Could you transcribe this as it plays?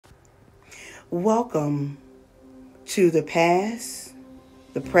Welcome to the past,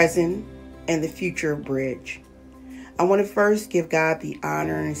 the present, and the future of Bridge. I want to first give God the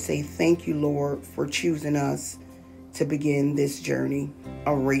honor and say thank you, Lord, for choosing us to begin this journey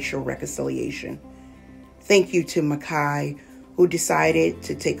of racial reconciliation. Thank you to Makai, who decided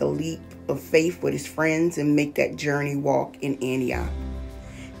to take a leap of faith with his friends and make that journey walk in Antioch.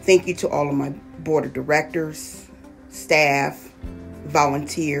 Thank you to all of my board of directors, staff,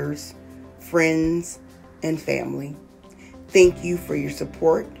 volunteers, friends, and family. Thank you for your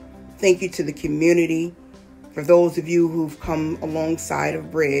support. Thank you to the community, for those of you who've come alongside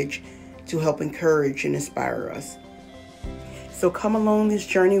of Bridge to help encourage and inspire us. So come along this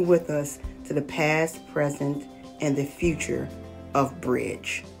journey with us to the past, present, and the future of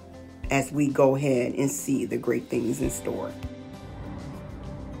Bridge as we go ahead and see the great things in store.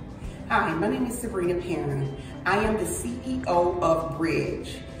 Hi, my name is Sabrina Perrin. I am the CEO of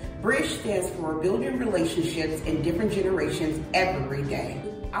Bridge. Bridge stands for Building Relationships in Different Generations Every Day.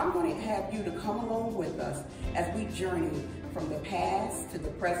 I'm going to have you to come along with us as we journey from the past to the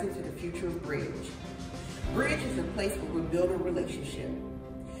present to the future of Bridge. Bridge is a place where we build a relationship.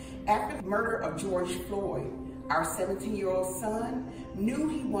 After the murder of George Floyd, our 17-year-old son knew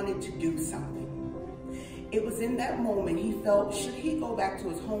he wanted to do something. It was in that moment he felt, should he go back to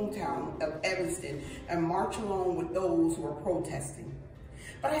his hometown of Evanston and march along with those who were protesting?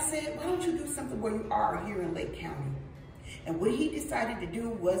 But I said, why don't you do something where you are here in Lake County? And what he decided to do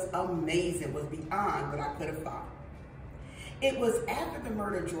was amazing, was beyond what I could have thought. It was after the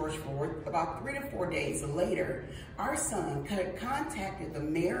murder of George Floyd, about 3 to 4 days later, our son contacted the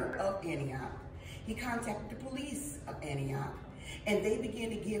mayor of Antioch. He contacted the police of Antioch, and they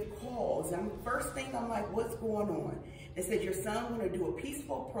began to give calls. And first thing I'm like, what's going on? They said, your son want to do a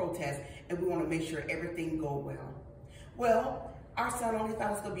peaceful protest, and we want to make sure everything go well. Well, our son only thought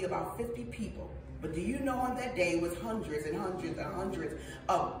it was going to be about 50 people. But do you know on that day it was hundreds and hundreds and hundreds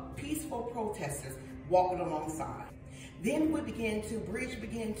of peaceful protesters walking alongside. Then Bridge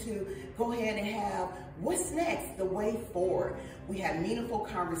began to go ahead and have, what's next? The way forward. We had meaningful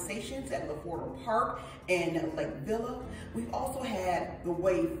conversations at LaFordo Park and Lake Villa. We also had the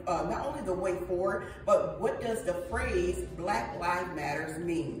way, not only the way forward, but what does the phrase Black Lives Matter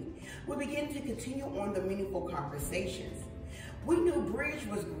mean? We began to continue on the meaningful conversations. We knew Bridge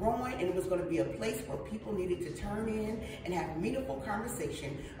was growing and it was going to be a place where people needed to turn in and have meaningful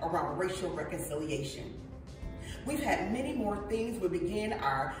conversation around racial reconciliation. We've had many more things. We began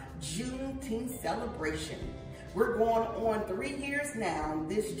our Juneteenth celebration. We're going on 3 years now.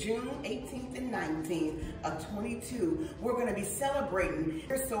 This June 18th and 19th of 22, we're going to be celebrating.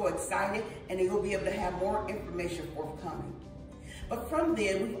 We're so excited, and you'll be able to have more information forthcoming. But from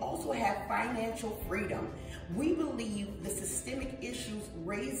then, we've also had financial freedom. We believe the systemic issues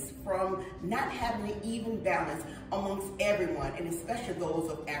raised from not having an even balance amongst everyone, and especially those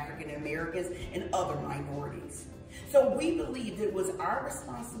of African Americans and other minorities. So we believed it was our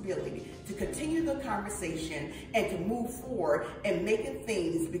responsibility to continue the conversation and to move forward and making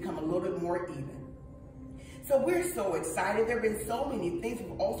things become a little bit more even. So we're so excited. There have been so many things.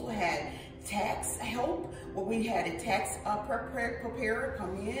 We've also had tax help, where we had a tax preparer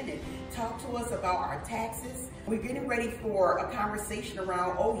come in and talk to us about our taxes. We're getting ready for a conversation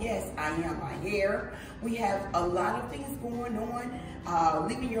around, oh yes, I am my hair. We have a lot of things going on,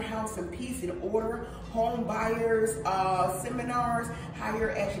 leaving your house in peace and order, home buyers, seminars, higher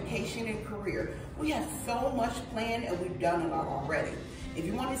education and career. We have so much planned, and we've done a lot already. If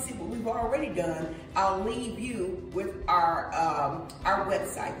you want to see what we've already done, I'll leave you with our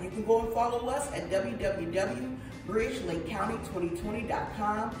website. You can go and follow us at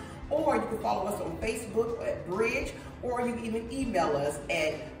www.bridgelakecounty2020.com, or you can follow us on Facebook at Bridge, or you can even email us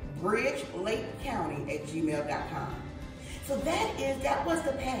at bridgelakecounty@gmail.com. So that was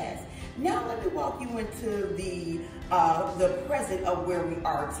the past. Now let me walk you into the present of where we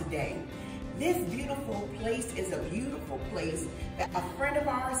are today. This beautiful place is a beautiful place that a friend of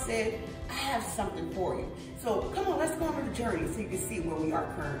ours said, I have something for you. So come on, let's go on the journey so you can see where we are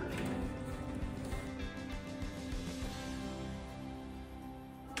currently.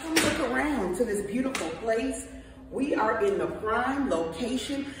 Come look around to this beautiful place. We are in the prime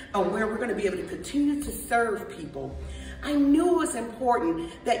location of where we're going to be able to continue to serve people. I knew it was important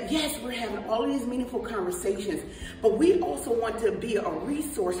that, yes, we're having all these meaningful conversations, but we also want to be a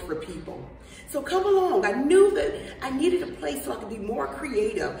resource for people. So come along. I knew that I needed a place so I could be more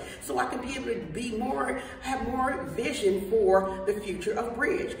creative, so I could be able to have more vision for the future of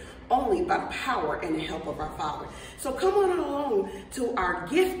Bridge, only by the power and the help of our Father. So come on along to our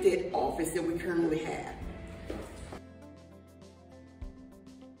gifted office that we currently have.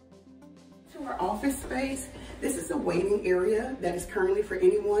 To our office space. This is a waiting area that is currently for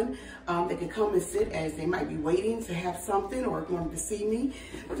anyone that can come and sit as they might be waiting to have something or wanting to see me.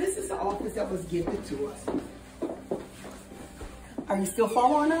 But this is the office that was gifted to us. Are you still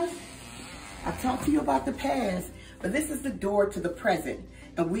following us? I talked to you about the past, but this is the door to the present,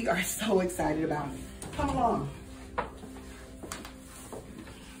 and we are so excited about it. Come along.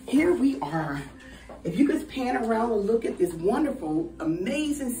 Here we are. If you could pan around and look at this wonderful,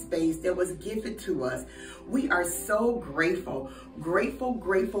 amazing space that was gifted to us, we are so grateful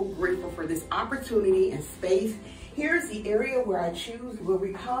for this opportunity and space. Here's the area where I choose, where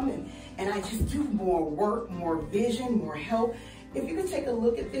we come and I just do more work, more vision, more help. If you can take a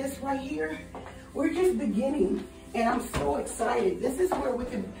look at this right here, we're just beginning. And I'm so excited. This is where we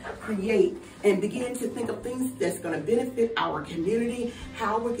can create and begin to think of things that's going to benefit our community,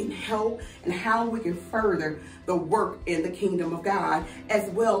 how we can help, and how we can further the work in the kingdom of God, as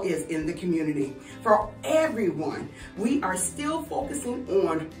well as in the community. For everyone, we are still focusing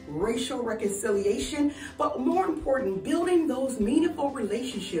on racial reconciliation, but more important, building those meaningful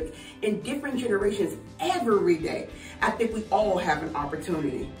relationships in different generations every day. I think we all have an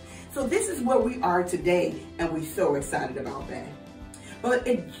opportunity. So this is where we are today, and we're so excited about that. But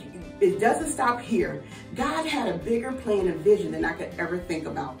it doesn't stop here. God had a bigger plan and vision than I could ever think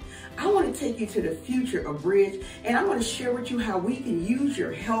about. I want to take you to the future of Bridge, and I want to share with you how we can use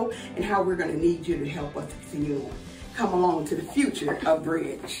your help and how we're going to need you to help us to continue on. Come along to the future of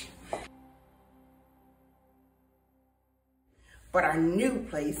Bridge. But our new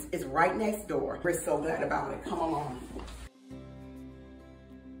place is right next door. We're so glad about it. Come along.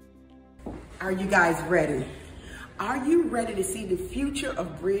 Are you guys ready? Are you ready to see the future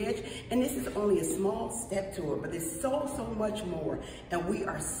of Bridge? And this is only a small step to it, but there's so much more. And we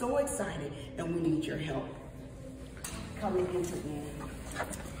are so excited, and we need your help. Coming into in.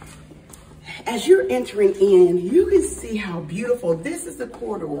 As you're entering in, you can see how beautiful this is, the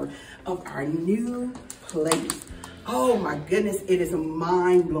corridor of our new place. Oh my goodness, it is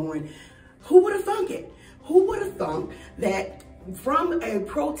mind-blowing. Who would have thunk it? Who would have thunk that from a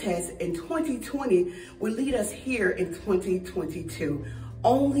protest in 2020 would lead us here in 2022.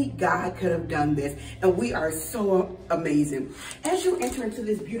 Only God could have done this, and we are so amazing. As you enter into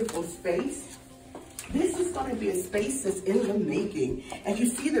this beautiful space, this is going to be a space that's in the making. As you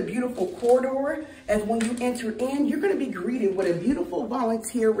see the beautiful corridor, as when you enter in, you're going to be greeted with a beautiful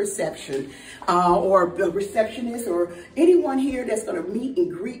volunteer reception, or a receptionist, or anyone here that's going to meet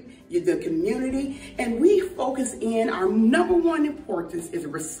and greet the community. And we focus in, our number one importance is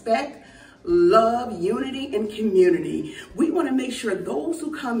respect, love, unity, and community. We want to make sure those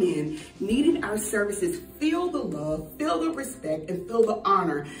who come in needing our services feel the love, feel the respect, and feel the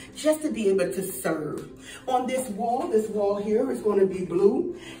honor just to be able to serve. On this wall here is going to be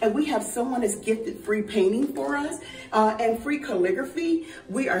blue, and we have someone that's gifted free painting for us and free calligraphy.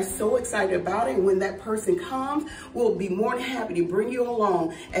 We are so excited about it. And when that person comes, we'll be more than happy to bring you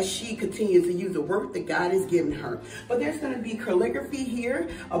along as she continues to use the work that God has given her. But there's going to be calligraphy here,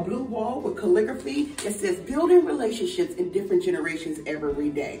 a blue wall with calligraphy that says building relationships in different generations every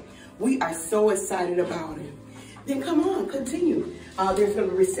day. We are so excited about it. Then come on, continue. There's a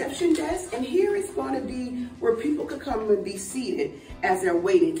reception desk, and here it's going to be where people can come and be seated as they're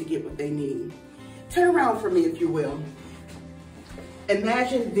waiting to get what they need. Turn around for me, if you will.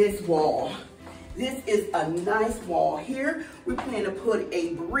 Imagine this wall. This is a nice wall. Here, we plan to put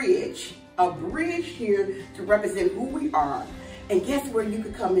a bridge here to represent who we are. And guess where you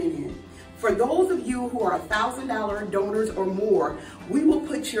could come in? For those of you who are $1,000 donors or more, we will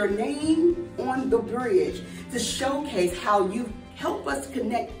put your name on the bridge to showcase how you help us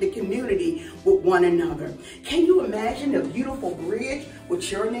connect the community with one another. Can you imagine a beautiful bridge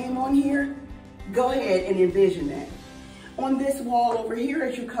with your name on here? Go ahead and envision that. On this wall over here,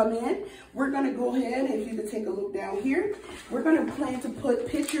 as you come in, we're going to go ahead, and if you can take a look down here, we're going to plan to put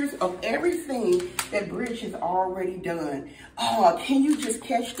pictures of everything that Bridge has already done. Oh, can you just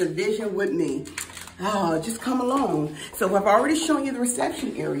catch the vision with me? Oh, just come along. So I've already shown you the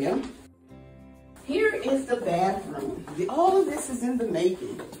reception area. Here is the bathroom. All of this is in the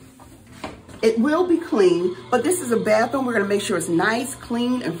making. It will be clean, but this is a bathroom. We're gonna make sure it's nice,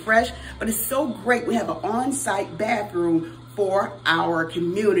 clean, and fresh, but it's so great. We have an on-site bathroom for our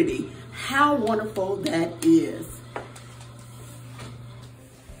community. How wonderful that is.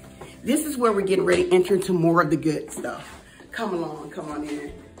 This is where we're getting ready to enter into more of the good stuff. Come along, come on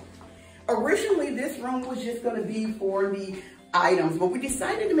in. Originally, this room was just gonna be for the items, but we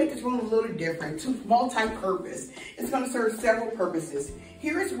decided to make this room a little different, multi-purpose. It's going to serve several purposes.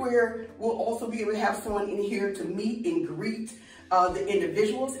 Here's where we'll also be able to have someone in here to meet and greet the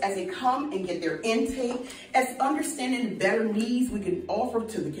individuals as they come and get their intake, as understanding the better needs we can offer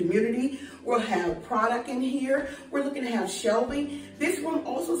to the community. We'll have product in here. We're looking to have shelving. This room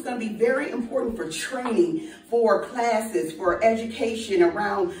also is going to be very important for training, for classes, for education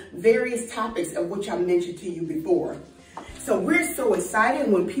around various topics of which I mentioned to you before. So we're so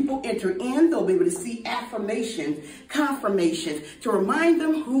excited when people enter in, they'll be able to see affirmations, confirmations, to remind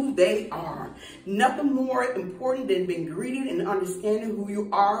them who they are. Nothing more important than being greeted and understanding who you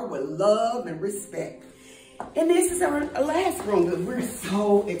are with love and respect. And this is our last room that we're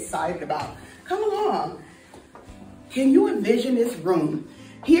so excited about. Come along. Can you envision this room?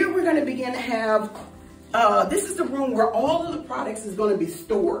 Here we're going to begin to have, this is the room where all of the products is going to be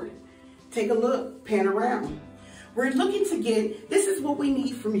stored. Take a look, pan around. We're looking to get, this is what we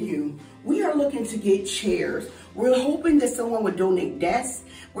need from you. We are looking to get chairs. We're hoping that someone would donate desks.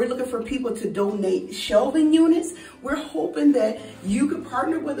 We're looking for people to donate shelving units. We're hoping that you could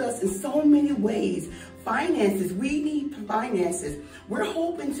partner with us in so many ways. Finances, we need finances. We're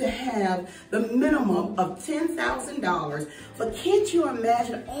hoping to have the minimum of $10,000. But can't you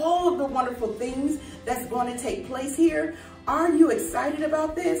imagine all of the wonderful things that's going to take place here? Are you excited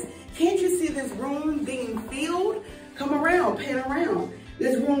about this? Can't you see this room being filled? Come around, pan around.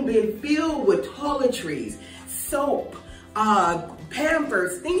 This room being filled with toiletries, soap,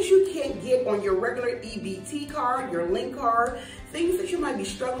 Pampers, things you can't get on your regular EBT card, your link card, things that you might be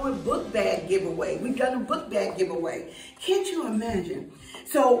struggling with, book bag giveaway. We've done a book bag giveaway. Can't you imagine?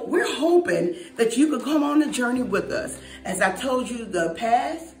 So we're hoping that you could come on the journey with us. As I told you the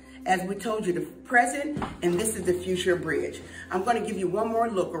past, as we told you the present, and this is the future bridge. I'm going to give you one more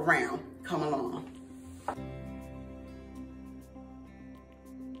look around. Come along.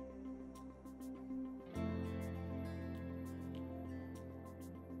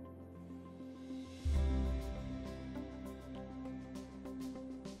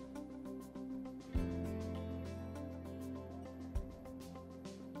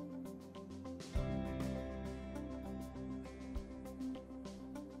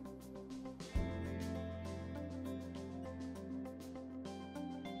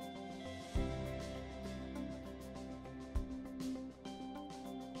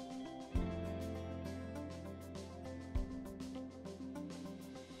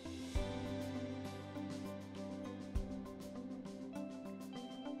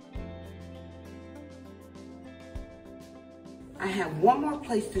 I have one more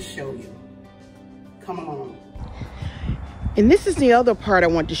place to show you. Come along. And this is the other part I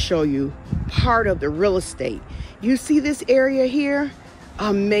want to show you, part of the real estate. You see this area here?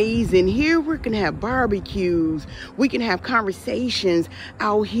 Amazing. Here we can have barbecues. We can have conversations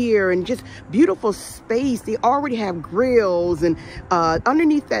out here and just beautiful space. They already have grills, and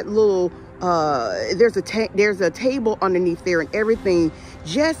underneath that little there's a table underneath there, and everything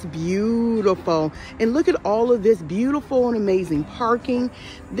just beautiful. And look at all of this beautiful and amazing parking.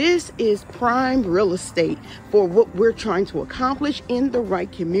 This is prime real estate for what we're trying to accomplish in the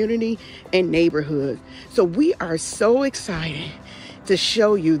right community and neighborhood. So we are so excited to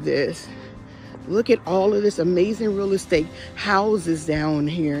show you this. Look at all of this amazing real estate, houses down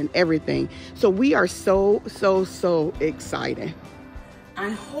here and everything. So we are so excited. I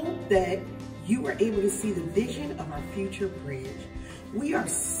hope that you were able to see the vision of our future bridge. We are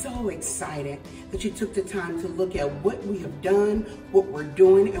so excited that you took the time to look at what we have done, what we're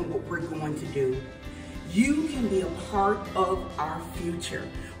doing, and what we're going to do. You can be a part of our future.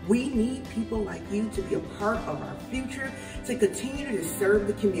 We need people like you to be a part of our future, to continue to serve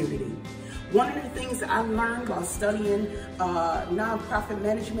the community. One of the things that I learned while studying nonprofit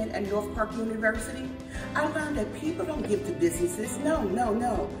management at North Park University, I learned that people don't give to businesses.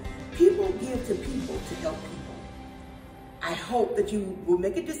 No. People give to people to help people. I hope that you will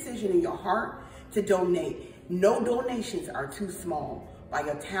make a decision in your heart to donate. No donations are too small. By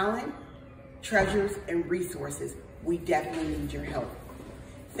your talent, treasures, and resources, we definitely need your help.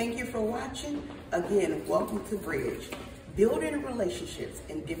 Thank you for watching. Again, welcome to Bridge. Building relationships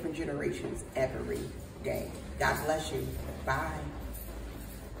in different generations every day. God bless you. Bye.